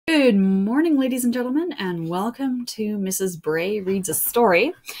Good morning, ladies and gentlemen, and welcome to Mrs. Bray Reads a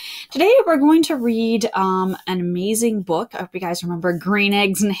Story. Today we're going to read an amazing book. I hope you guys remember Green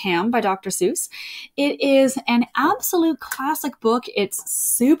Eggs and Ham by Dr. Seuss. It is an absolute classic book. It's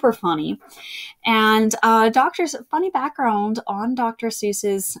super funny. And funny background on Dr.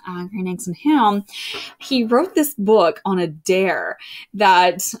 Seuss's Green Eggs and Ham. He wrote this book on a dare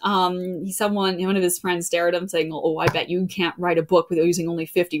that one of his friends dared him, saying, "Oh, I bet you can't write a book without using only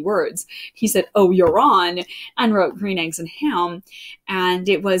 50 words." He said, "Oh, you're on," and wrote Green Eggs and Ham. And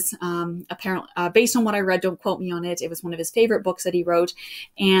it was apparently based on what I read. Don't quote me on it. It was one of his favorite books that he wrote,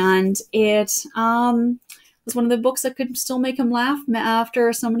 and it was one of the books that could still make him laugh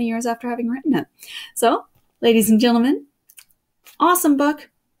after so many years after having written it. So, ladies and gentlemen, awesome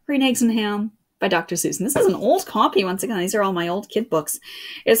book, Green Eggs and Ham by Dr. Seuss. And this is an old copy, once again. These are all my old kid books.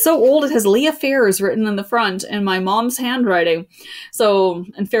 It's so old, it has Leah Ferris written in the front in my mom's handwriting. So,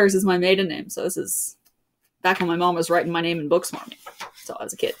 and Ferris is my maiden name. So this is back when my mom was writing my name in books for me. So I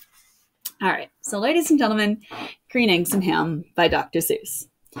was a kid. All right. So, ladies and gentlemen, Green Eggs and Ham by Dr. Seuss.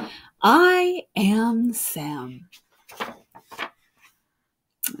 I am Sam.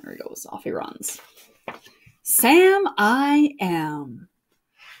 There he goes. Off he runs. Sam, I am.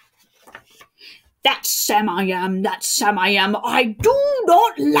 That Sam I am, that Sam I am. I do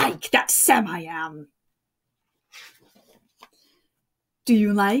not like that Sam I am. Do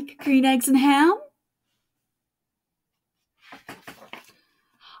you like green eggs and ham?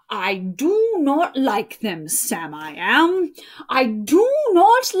 I do not like them, Sam I am. I do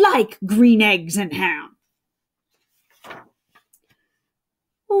not like green eggs and ham.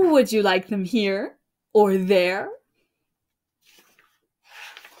 Would you like them here or there?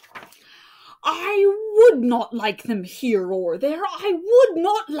 I would not like them here or there. I would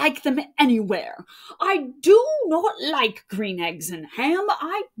not like them anywhere. I do not like green eggs and ham.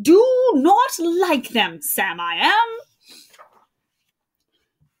 I do not like them, Sam I am.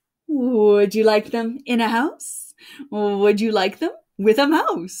 Would you like them in a house? Would you like them with a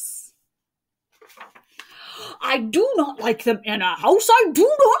mouse? I do not like them in a house. I do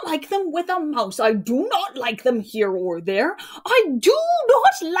not like them with a mouse. I do not like them here or there. I do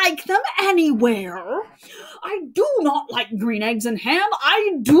not like them anywhere. I do not like green eggs and ham.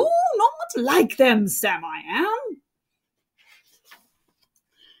 I do not like them, Sam I am.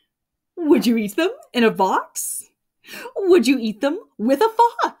 Would you eat them in a box? Would you eat them with a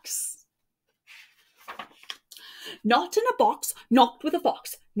fox? Not in a box, not with a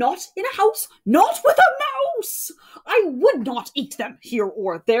fox. Not in a house, not with a mouse. I would not eat them here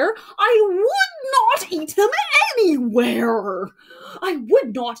or there. I would not eat them anywhere. I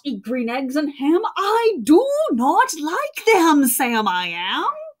would not eat green eggs and ham. I do not like them, Sam I am.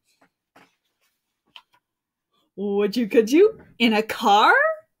 Could you, in a car?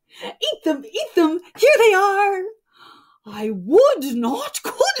 Eat them, here they are. I would not,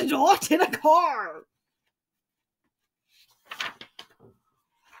 could not in a car.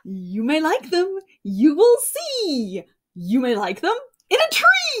 You may like them. You will see. You may like them in a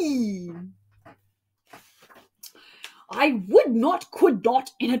tree. I would not, could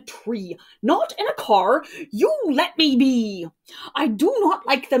not in a tree. Not in a car. You let me be. I do not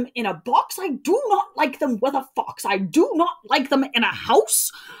like them in a box. I do not like them with a fox. I do not like them in a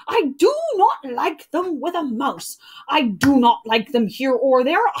house. I do not like them with a mouse. I do not like them here or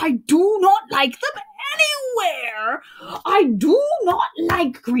there. I do not like them anywhere. I do not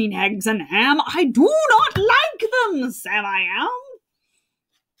like green eggs and ham. I do not like them, Sam I am.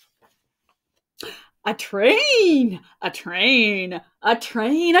 A train, a train, a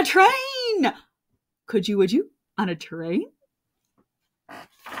train, a train. Would you, on a train?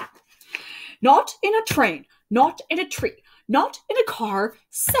 Not in a train, not in a tree, not in a car.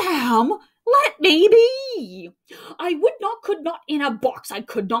 Sam, let me be. I would not, could not in a box. I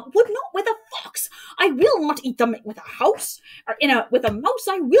could not, would not with a fox. I will not eat them with a house, or with a mouse.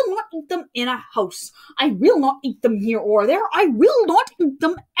 I will not eat them in a house. I will not eat them here or there. I will not eat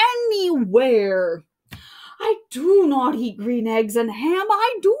them anywhere. I do not eat green eggs and ham.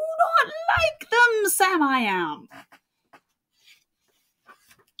 I do not like them, Sam I am.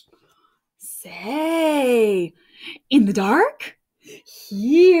 Say, in the dark?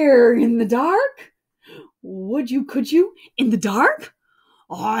 Here in the dark? Would you, could you, in the dark?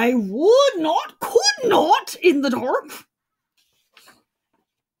 I would not, could not in the dark.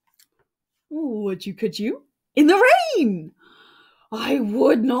 Would you, could you, in the rain? I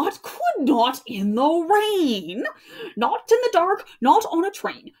would not, could not in the rain. Not in the dark, not on a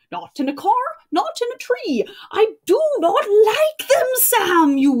train, not in a car, not in a tree. I do not like them,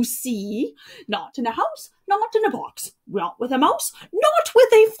 Sam, you see. Not in a house, not in a box, not with a mouse, not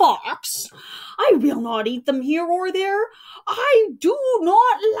with a fox. I will not eat them here or there. I do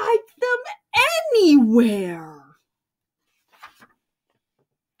not like them anywhere.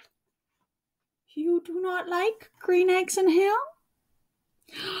 You do not like green eggs and ham?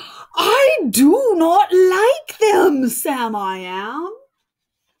 I do not like them, Sam I am.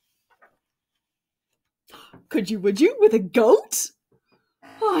 Would you, with a goat?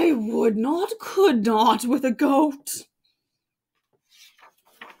 I would not, could not with a goat.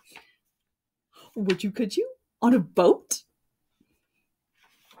 Would you, could you, on a boat?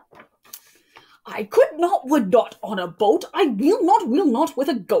 I could not, would not on a boat. I will not with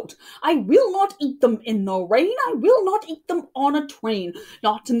a goat. I will not eat them in the rain. I will not eat them on a train.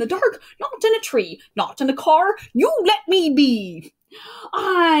 Not in the dark, not in a tree, not in a car. You let me be.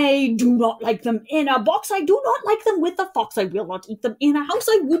 I do not like them in a box. I do not like them with a fox. I will not eat them in a house.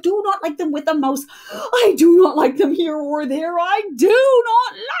 I do not like them with a mouse. I do not like them here or there. I do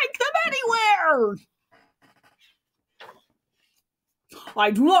not like them anywhere.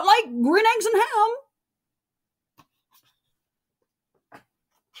 I do not like green eggs and ham.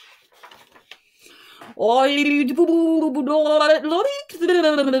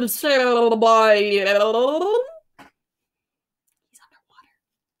 He's underwater.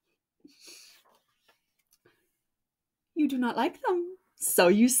 You do not like them, so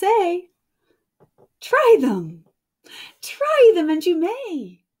you say. Try them. Try them and you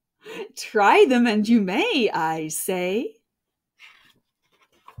may. Try them and you may, I say.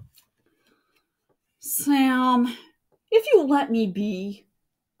 Sam, if you'll let me be,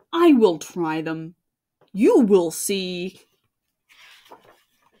 I will try them. You will see.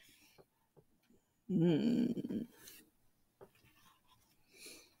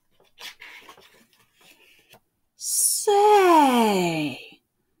 Say,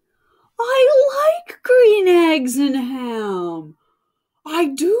 I like green eggs and ham. I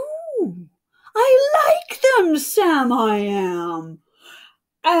do. I like them, Sam I am.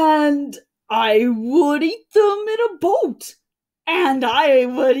 And I would eat them in a boat. And I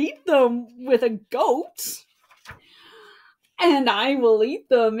would eat them with a goat. And I will eat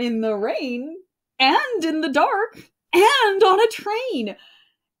them in the rain, and in the dark, and on a train,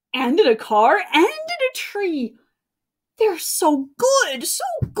 and in a car, and in a tree. They're so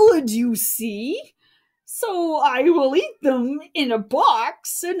good, you see. So I will eat them in a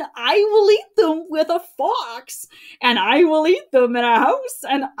box, and I will eat them with a fox, and I will eat them in a house,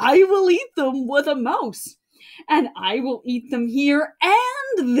 and I will eat them with a mouse, and I will eat them here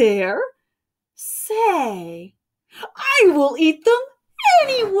and there. Say, I will eat them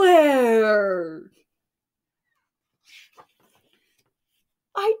anywhere.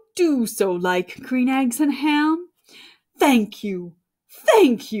 I do so like green eggs and ham. Thank you,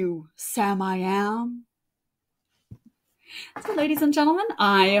 Sam I am. So, ladies and gentlemen,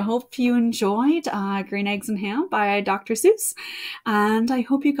 I hope you enjoyed Green Eggs and Ham by Dr. Seuss, and I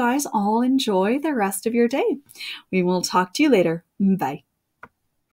hope you guys all enjoy the rest of your day. We will talk to you later. Bye.